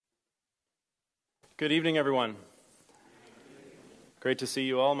Good evening, everyone. Great to see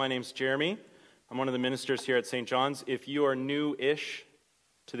you all. My name's Jeremy. I'm one of the ministers here at St. John's. If you are new-ish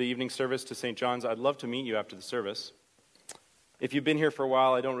to the evening service to St. John's, I'd love to meet you after the service. If you've been here for a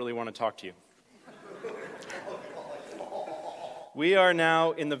while, I don't really want to talk to you. We are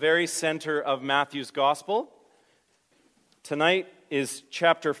now in the very center of Matthew's Gospel. Tonight is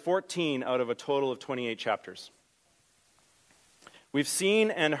chapter 14 out of a total of 28 chapters. We've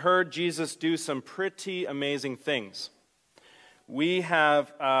seen and heard Jesus do some pretty amazing things. We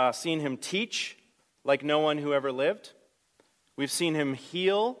have seen him teach like no one who ever lived. We've seen him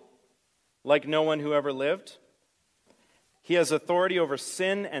heal like no one who ever lived. He has authority over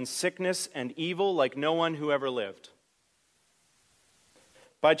sin and sickness and evil like no one who ever lived.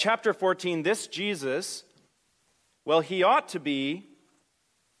 By chapter 14, this Jesus, well, he ought to be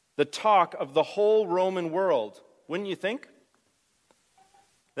the talk of the whole Roman world, wouldn't you think?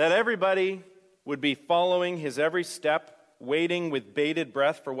 That everybody would be following his every step, waiting with bated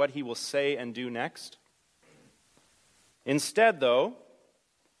breath for what he will say and do next. Instead, though,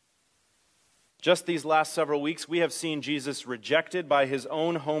 just these last several weeks, we have seen Jesus rejected by his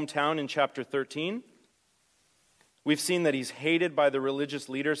own hometown in chapter 13. We've seen that he's hated by the religious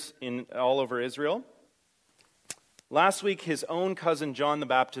leaders all over Israel. Last week, his own cousin John the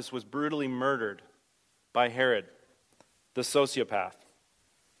Baptist was brutally murdered by Herod, the sociopath.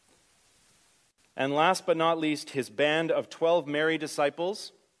 And last but not least, his band of 12 Mary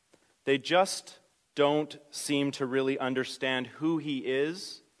disciples, they just don't seem to really understand who he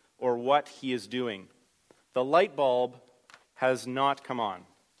is or what he is doing. The light bulb has not come on.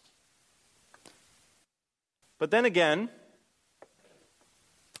 But then again,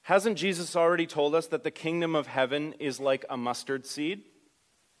 hasn't Jesus already told us that the kingdom of heaven is like a mustard seed?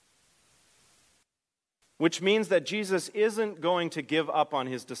 Which means that Jesus isn't going to give up on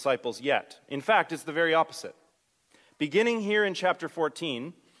his disciples yet. In fact, it's the very opposite. Beginning here in chapter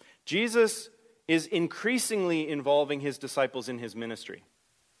 14, Jesus is increasingly involving his disciples in his ministry.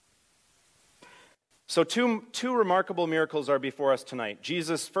 So two remarkable miracles are before us tonight.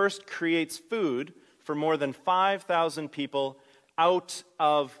 Jesus first creates food for more than 5,000 people out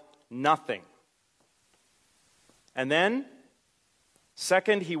of nothing. And then,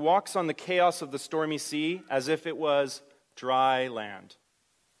 second, he walks on the chaos of the stormy sea as if it was dry land.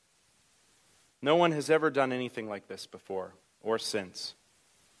 No one has ever done anything like this before or since.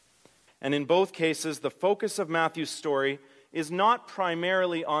 And in both cases, the focus of Matthew's story is not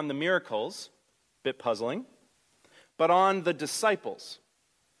primarily on the miracles, a bit puzzling, but on the disciples,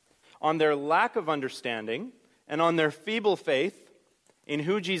 on their lack of understanding, and on their feeble faith in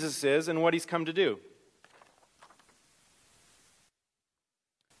who Jesus is and what he's come to do.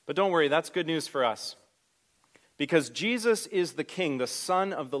 But don't worry, that's good news for us. Because Jesus is the King, the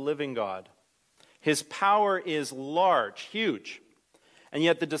Son of the living God. His power is large, huge. And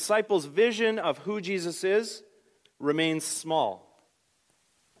yet the disciples' vision of who Jesus is remains small.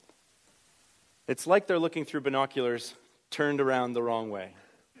 It's like they're looking through binoculars turned around the wrong way.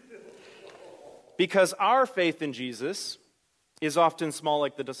 Because our faith in Jesus is often small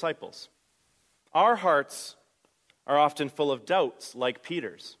like the disciples. Our hearts are often full of doubts like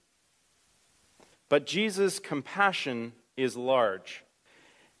Peter's. But Jesus' compassion is large.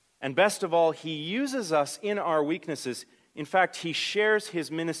 And best of all, he uses us in our weaknesses. In fact, he shares his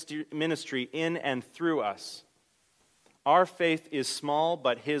ministry in and through us. Our faith is small,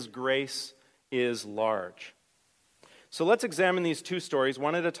 but his grace is large. So let's examine these two stories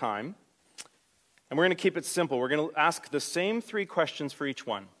one at a time. And we're going to keep it simple. We're going to ask the same three questions for each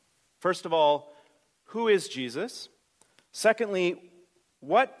one. First of all, who is Jesus? Secondly,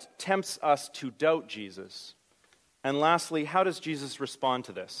 what tempts us to doubt Jesus? And lastly, how does Jesus respond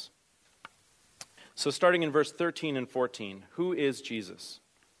to this? So starting in verse 13 and 14, who is Jesus?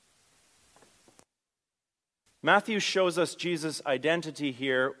 Matthew shows us Jesus' identity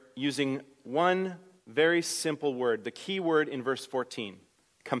here using one very simple word, the key word in verse 14,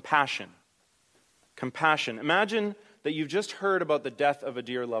 compassion. Compassion. Imagine that you've just heard about the death of a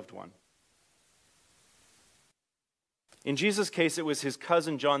dear loved one. In Jesus' case, it was his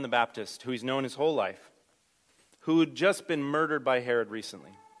cousin John the Baptist, who he's known his whole life, who had just been murdered by Herod recently.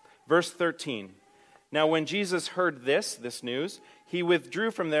 Verse 13. Now when Jesus heard this news, he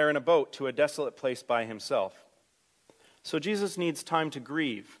withdrew from there in a boat to a desolate place by himself. So Jesus needs time to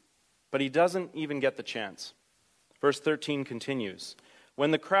grieve, but he doesn't even get the chance. Verse 13 continues.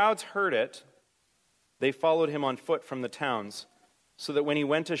 When the crowds heard it, they followed him on foot from the towns, so that when he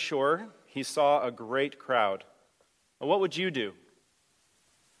went ashore, he saw a great crowd. Well, what would you do?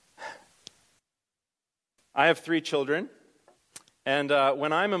 I have 3 children, and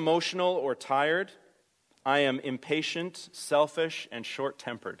when I'm emotional or tired, I am impatient, selfish, and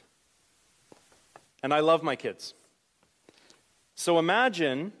short-tempered. And I love my kids. So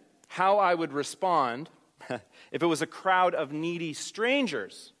imagine how I would respond if it was a crowd of needy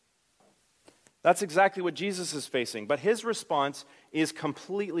strangers. That's exactly what Jesus is facing, but his response is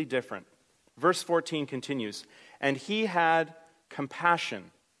completely different. Verse 14 continues, and he had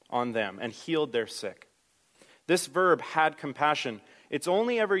compassion on them and healed their sick. This verb, had compassion, it's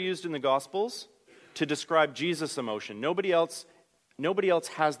only ever used in the Gospels to describe Jesus' emotion. Nobody else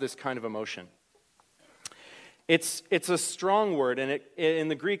has this kind of emotion. It's a strong word, and in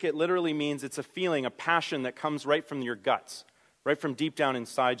the Greek it literally means it's a feeling, a passion that comes right from your guts, right from deep down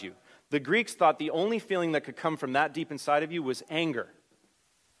inside you. The Greeks thought the only feeling that could come from that deep inside of you was anger.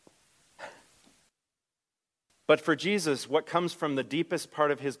 But for Jesus, what comes from the deepest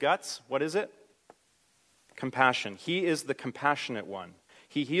part of his guts, what is it? Compassion. He is the compassionate one.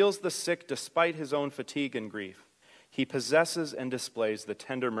 He heals the sick despite his own fatigue and grief. He possesses and displays the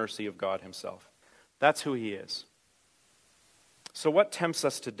tender mercy of God himself. That's who he is. So what tempts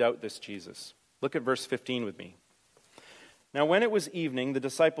us to doubt this Jesus? Look at verse 15 with me. Now when it was evening, the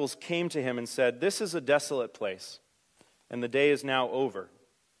disciples came to him and said, "This is a desolate place, and the day is now over.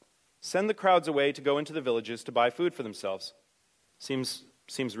 Send the crowds away to go into the villages to buy food for themselves." Seems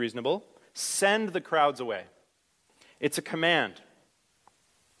reasonable. Send the crowds away. It's a command.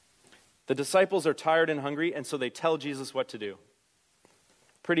 The disciples are tired and hungry, and so they tell Jesus what to do.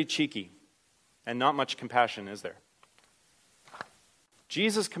 Pretty cheeky, and not much compassion, is there?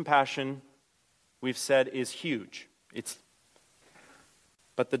 Jesus' compassion, we've said, is huge.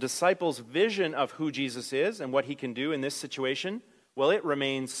 But the disciples' vision of who Jesus is and what he can do in this situation, well, it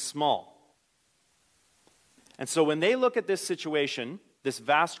remains small. And so when they look at this situation, this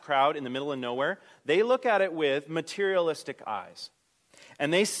vast crowd in the middle of nowhere, they look at it with materialistic eyes.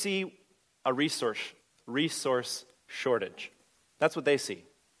 And they see a resource shortage. That's what they see.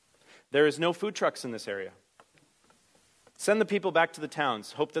 There is no food trucks in this area. Send the people back to the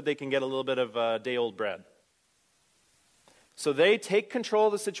towns. Hope that they can get a little bit of day-old bread. So they take control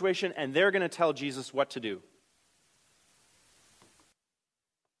of the situation, and they're going to tell Jesus what to do.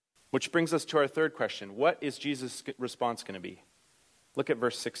 Which brings us to our third question. What is Jesus' response going to be? Look at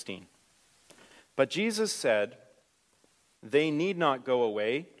verse 16. But Jesus said, "They need not go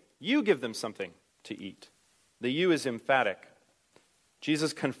away. You give them something to eat." The "you" is emphatic.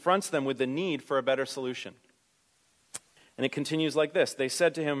 Jesus confronts them with the need for a better solution. And it continues like this. They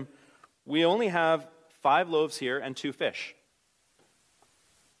said to him, "We only have 5 loaves here and 2 fish."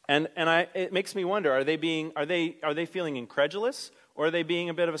 And it makes me wonder, are they feeling incredulous, or are they being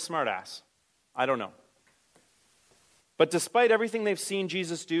a bit of a smartass? I don't know. But despite everything they've seen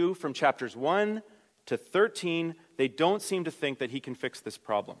Jesus do from chapters 1 to 13, they don't seem to think that he can fix this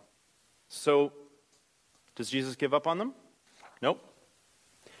problem. So, does Jesus give up on them? Nope.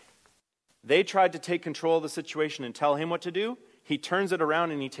 They tried to take control of the situation and tell him what to do. He turns it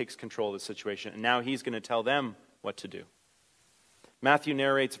around and he takes control of the situation. And now he's going to tell them what to do. Matthew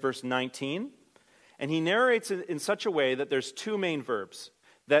narrates verse 19. And he narrates it in such a way that there's 2 main verbs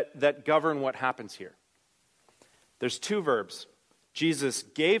that govern what happens here. There's 2 verbs. Jesus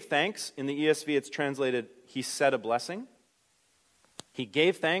gave thanks. In the ESV it's translated, he said a blessing. He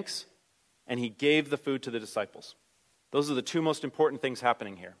gave thanks and he gave the food to the disciples. Those are the 2 most important things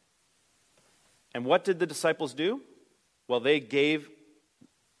happening here. And what did the disciples do? Well, they gave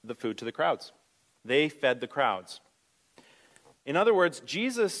the food to the crowds. They fed the crowds. In other words,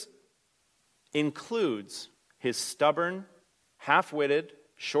 Jesus includes his stubborn, half-witted,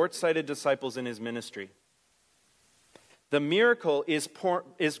 short-sighted disciples in his ministry. The miracle is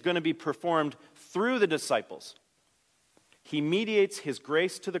going to be performed through the disciples. He mediates his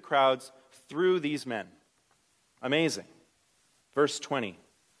grace to the crowds through these men. Amazing. Verse 20.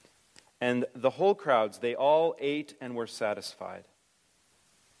 And the whole crowds, they all ate and were satisfied.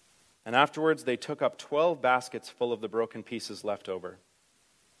 And afterwards they took up 12 baskets full of the broken pieces left over.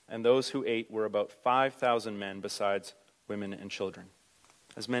 And those who ate were about 5,000 men, besides women and children.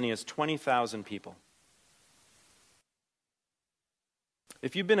 As many as 20,000 people.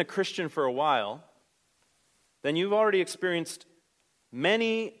 If you've been a Christian for a while, then you've already experienced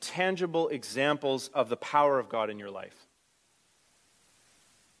many tangible examples of the power of God in your life.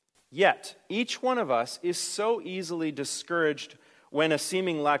 Yet, each one of us is so easily discouraged when a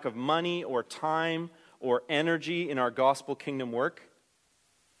seeming lack of money or time or energy in our gospel kingdom work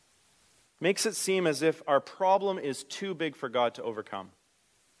makes it seem as if our problem is too big for God to overcome.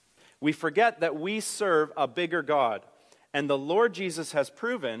 We forget that we serve a bigger God, and the Lord Jesus has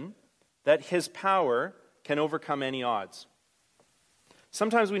proven that his power can overcome any odds.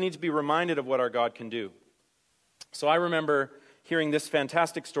 Sometimes we need to be reminded of what our God can do. So I remember hearing this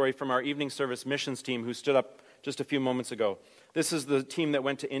fantastic story from our evening service missions team who stood up just a few moments ago. This is the team that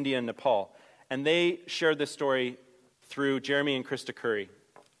went to India and Nepal. And they shared this story through Jeremy and Krista Curry,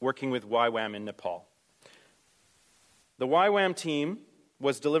 working with YWAM in Nepal. The YWAM team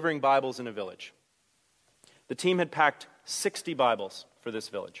was delivering Bibles in a village. The team had packed 60 Bibles for this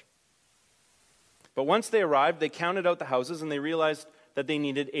village. But once they arrived, they counted out the houses and they realized that they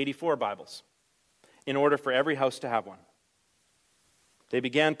needed 84 Bibles in order for every house to have one. They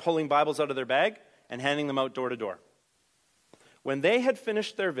began pulling Bibles out of their bag and handing them out door to door. When they had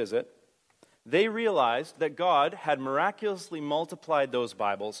finished their visit, they realized that God had miraculously multiplied those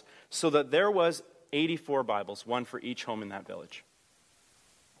Bibles so that there was 84 Bibles, one for each home in that village.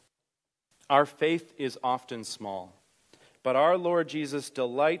 Our faith is often small, but our Lord Jesus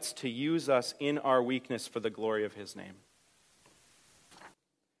delights to use us in our weakness for the glory of his name.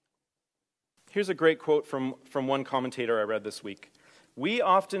 Here's a great quote from one commentator I read this week. We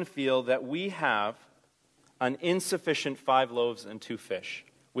often feel that we have an insufficient 5 loaves and 2 fish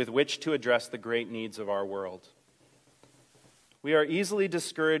with which to address the great needs of our world. We are easily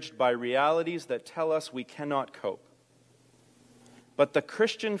discouraged by realities that tell us we cannot cope. But the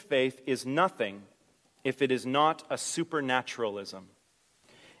Christian faith is nothing if it is not a supernaturalism,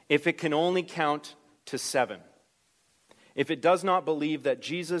 if it can only count to 7, if it does not believe that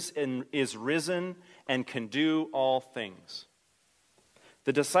Jesus is risen and can do all things.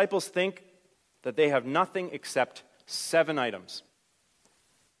 The disciples think that they have nothing except 7 items.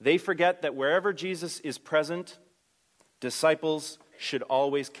 They forget that wherever Jesus is present, disciples should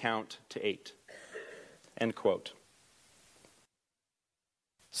always count to 8. End quote.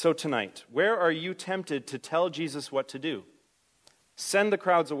 So tonight, where are you tempted to tell Jesus what to do? Send the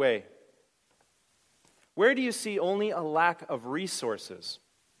crowds away. Where do you see only a lack of resources?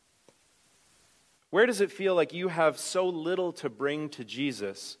 Where does it feel like you have so little to bring to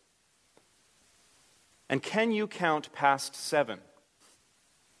Jesus? And can you count past 7?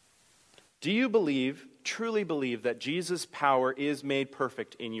 Do you truly believe that Jesus' power is made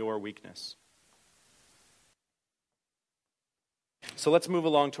perfect in your weakness? So let's move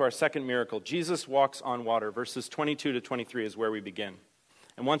along to our second miracle. Jesus walks on water. Verses 22 to 23 is where we begin.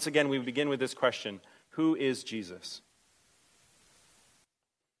 And once again, we begin with this question: who is Jesus?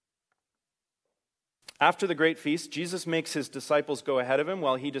 After the great feast, Jesus makes his disciples go ahead of him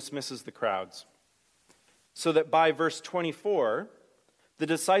while he dismisses the crowds. So that by verse 24, the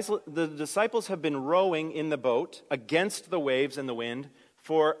disciples have been rowing in the boat against the waves and the wind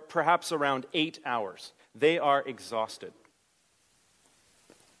for perhaps around 8 hours. They are exhausted.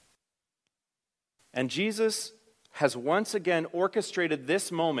 And Jesus has once again orchestrated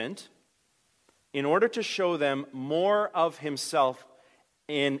this moment in order to show them more of himself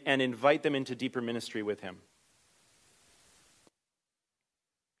and invite them into deeper ministry with him.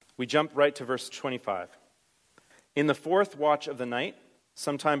 We jump right to verse 25. In the 4th watch of the night,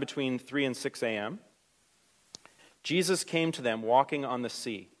 sometime between 3 and 6 a.m., Jesus came to them walking on the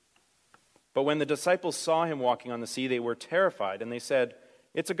sea. But when the disciples saw him walking on the sea, they were terrified, and they said,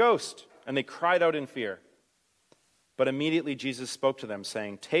 "It's a ghost," and they cried out in fear. But immediately Jesus spoke to them,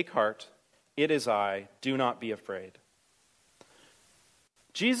 saying, "Take heart, it is I, do not be afraid."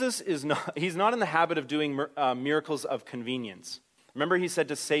 Jesus he's not in the habit of doing miracles of convenience. Remember, he said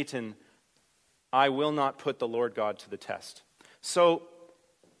to Satan, "I will not put the Lord God to the test." So,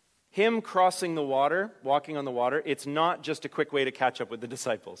 him crossing the water, walking on the water, it's not just a quick way to catch up with the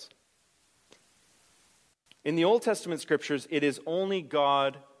disciples. In the Old Testament scriptures, it is only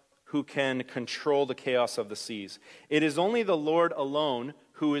God who can control the chaos of the seas. It is only the Lord alone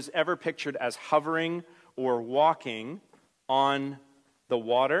who is ever pictured as hovering or walking on the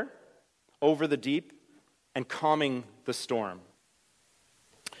water, over the deep, and calming the storm.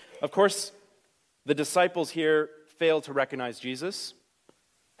 Of course, the disciples here fail to recognize Jesus,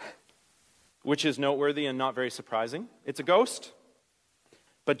 which is noteworthy and not very surprising. It's a ghost.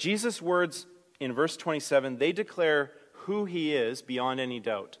 But Jesus' words in verse 27, they declare who he is beyond any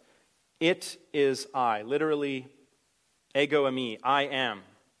doubt. It is I, literally, ego eimi, I am.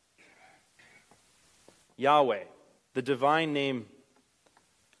 Yahweh, the divine name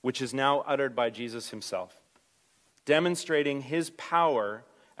which is now uttered by Jesus himself, demonstrating his power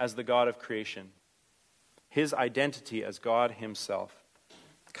as the God of creation, his identity as God himself,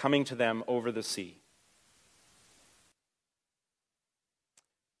 coming to them over the sea.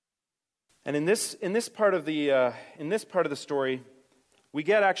 And in this part of the story, we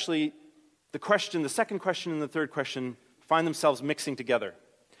get actually the second question and the third question find themselves mixing together.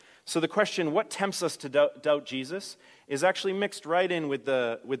 So the question, what tempts us to doubt Jesus, is actually mixed right in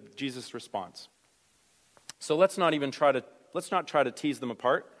with Jesus' response. So let's not try to tease them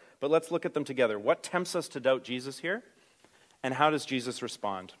apart, but let's look at them together. What tempts us to doubt Jesus here? And how does Jesus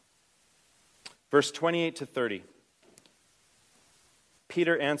respond? Verse 28 to 30.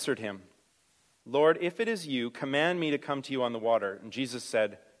 Peter answered him, "Lord, if it is you, command me to come to you on the water." And Jesus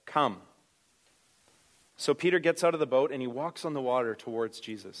said, "Come." So Peter gets out of the boat and he walks on the water towards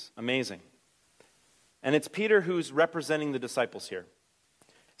Jesus. Amazing. And it's Peter who's representing the disciples here.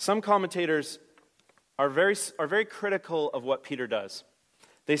 Some commentators are very critical of what Peter does.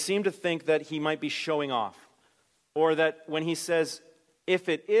 They seem to think that he might be showing off, or that when he says, "If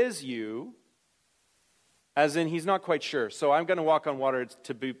it is you," as in he's not quite sure, so I'm going to walk on water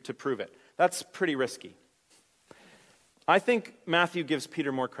to prove it. That's pretty risky. I think Matthew gives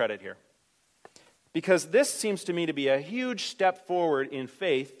Peter more credit here, because this seems to me to be a huge step forward in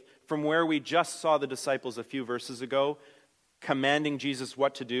faith from where we just saw the disciples a few verses ago commanding Jesus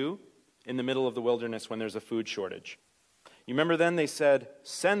what to do in the middle of the wilderness when there's a food shortage. You remember then they said,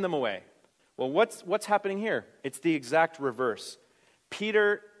 "Send them away." Well, what's happening here? It's the exact reverse.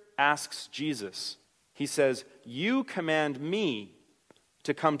 Peter asks Jesus. He says, "You command me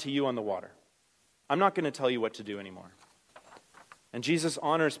to come to you on the water. I'm not going to tell you what to do anymore." And Jesus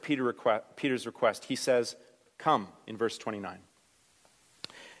honors Peter's request. He says, "Come," in verse 29.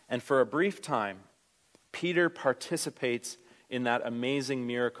 And for a brief time, Peter participates in that amazing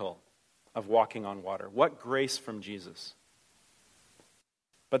miracle of walking on water. What grace from Jesus.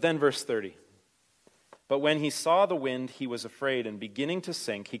 But then verse 30. But when he saw the wind, he was afraid, and beginning to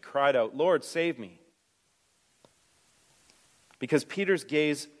sink, he cried out, "Lord, save me." Because Peter's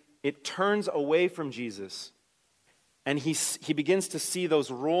gaze, it turns away from Jesus, and he begins to see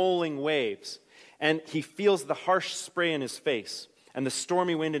those rolling waves, and he feels the harsh spray in his face and the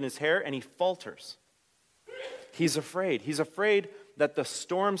stormy wind in his hair, and he falters. He's afraid. He's afraid that the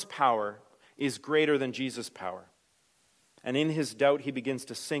storm's power is greater than Jesus' power. And in his doubt, he begins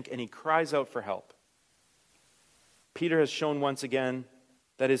to sink, and he cries out for help. Peter has shown once again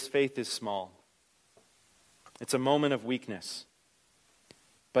that his faith is small. It's a moment of weakness.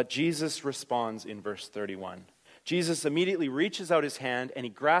 But Jesus responds in verse 31. Jesus immediately reaches out his hand, and he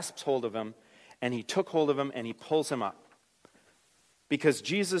grasps hold of him, and he took hold of him, and he pulls him up. Because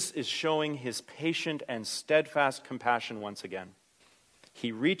Jesus is showing his patient and steadfast compassion once again.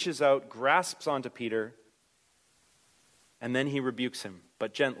 He reaches out, grasps onto Peter, and then he rebukes him,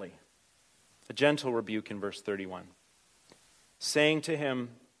 but gently. A gentle rebuke in verse 31. Saying to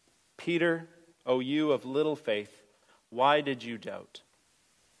him, "Peter, O you of little faith, why did you doubt?"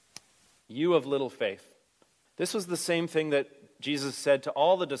 You of little faith. This was the same thing that Jesus said to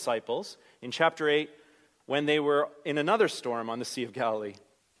all the disciples in chapter 8 when they were in another storm on the Sea of Galilee.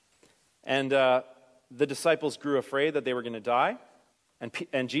 And the disciples grew afraid that they were going to die,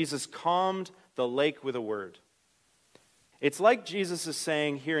 and Jesus calmed the lake with a word. It's like Jesus is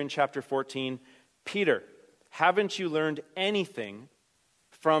saying here in chapter 14, "Peter, haven't you learned anything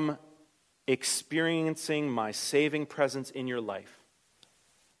from experiencing my saving presence in your life?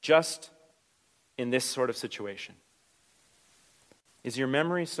 Just in this sort of situation. Is your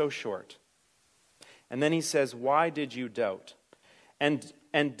memory so short?" And then he says, "Why did you doubt?" And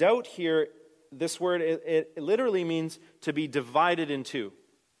doubt here, this word, it literally means to be divided in two.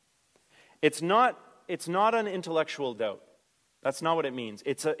 It's not an intellectual doubt. That's not what it means.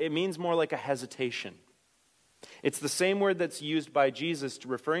 It means more like a hesitation. It's the same word that's used by Jesus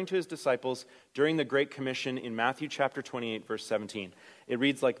referring to his disciples during the Great Commission in Matthew chapter 28, verse 17. It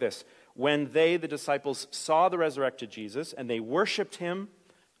reads like this: "When they, the disciples, saw the resurrected Jesus, and they worshipped him,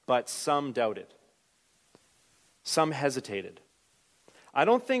 but some doubted." Some hesitated. I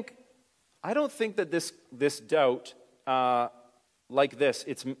don't think that this doubt like this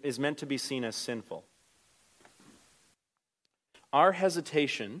is meant to be seen as sinful. Our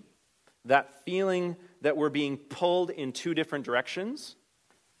hesitation, that feeling that we're being pulled in two different directions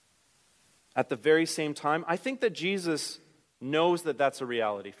at the very same time, I think that Jesus knows that that's a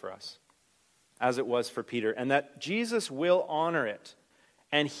reality for us, as it was for Peter, and that Jesus will honor it,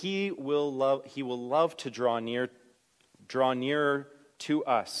 and he will love to draw nearer to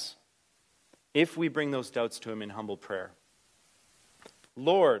us if we bring those doubts to him in humble prayer.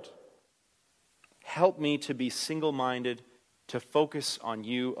 Lord, help me to be single-minded, to focus on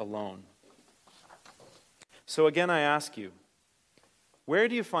you alone. So again, I ask you, where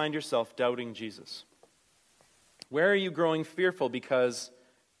do you find yourself doubting Jesus? Where are you growing fearful because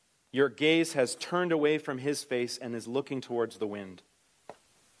your gaze has turned away from his face and is looking towards the wind?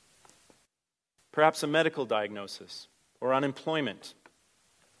 Perhaps a medical diagnosis, or unemployment,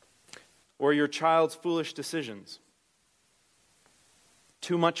 or your child's foolish decisions,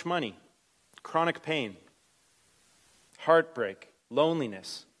 too much money, chronic pain, heartbreak,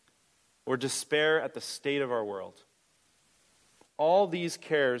 loneliness, or despair at the state of our world. All these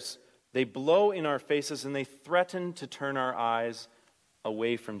cares, they blow in our faces and they threaten to turn our eyes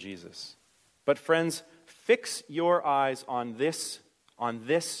away from Jesus. But friends, fix your eyes on this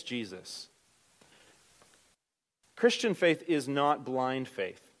Jesus. Christian faith is not blind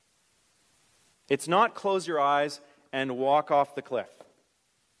faith. It's not close your eyes and walk off the cliff.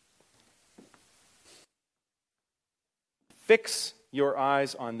 Fix your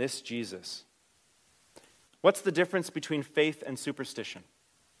eyes on this Jesus. What's the difference between faith and superstition?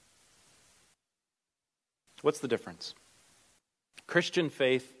 What's the difference? Christian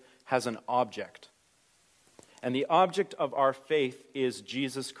faith has an object. And the object of our faith is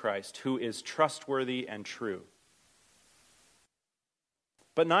Jesus Christ, who is trustworthy and true.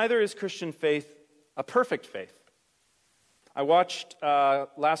 But neither is Christian faith a perfect faith.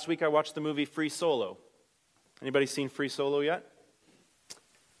 Last week I watched the movie Free Solo. Anybody seen Free Solo yet?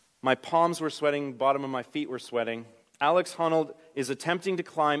 My palms were sweating, bottom of my feet were sweating. Alex Honnold is attempting to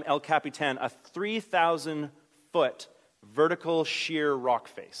climb El Capitan, a 3,000-foot vertical sheer rock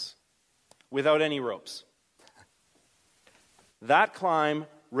face, without any ropes. That climb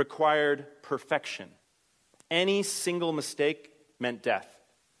required perfection. Any single mistake meant death.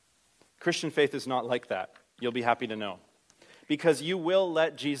 Christian faith is not like that. You'll be happy to know. Because you will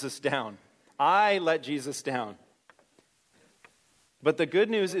let Jesus down. I let Jesus down. But the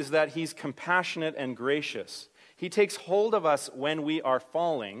good news is that he's compassionate and gracious. He takes hold of us when we are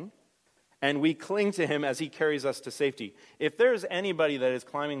falling, and we cling to him as he carries us to safety. If there's anybody that is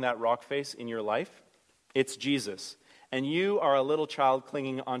climbing that rock face in your life, it's Jesus. And you are a little child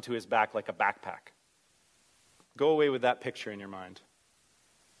clinging onto his back like a backpack. Go away with that picture in your mind.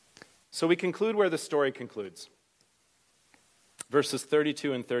 So we conclude where the story concludes. Verses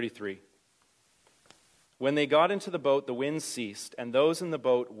 32 and 33. When they got into the boat, the wind ceased, and those in the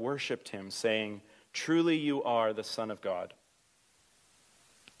boat worshipped him, saying, "Truly you are the Son of God."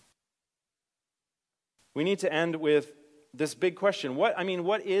 We need to end with this big question.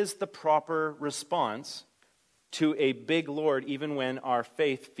 What is the proper response to a big Lord even when our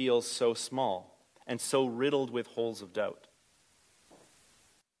faith feels so small and so riddled with holes of doubt?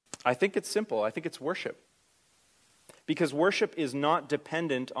 I think it's simple. I think it's worship. Because worship is not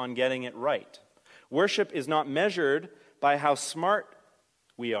dependent on getting it right. Worship is not measured by how smart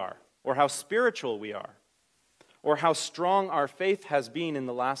we are, or how spiritual we are, or how strong our faith has been in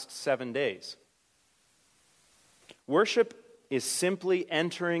the last 7 days. Worship is simply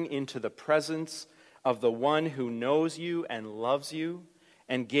entering into the presence of the one who knows you and loves you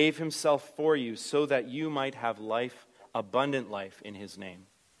and gave himself for you so that you might have life, abundant life in his name.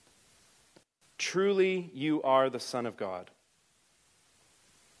 Truly, you are the Son of God.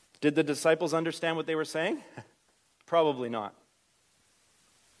 Did the disciples understand what they were saying? Probably not.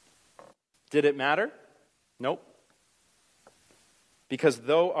 Did it matter? Nope. Because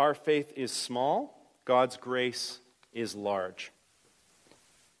though our faith is small, God's grace is large.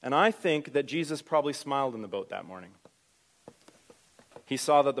 And I think that Jesus probably smiled in the boat that morning. He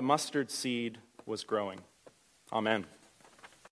saw that the mustard seed was growing. Amen.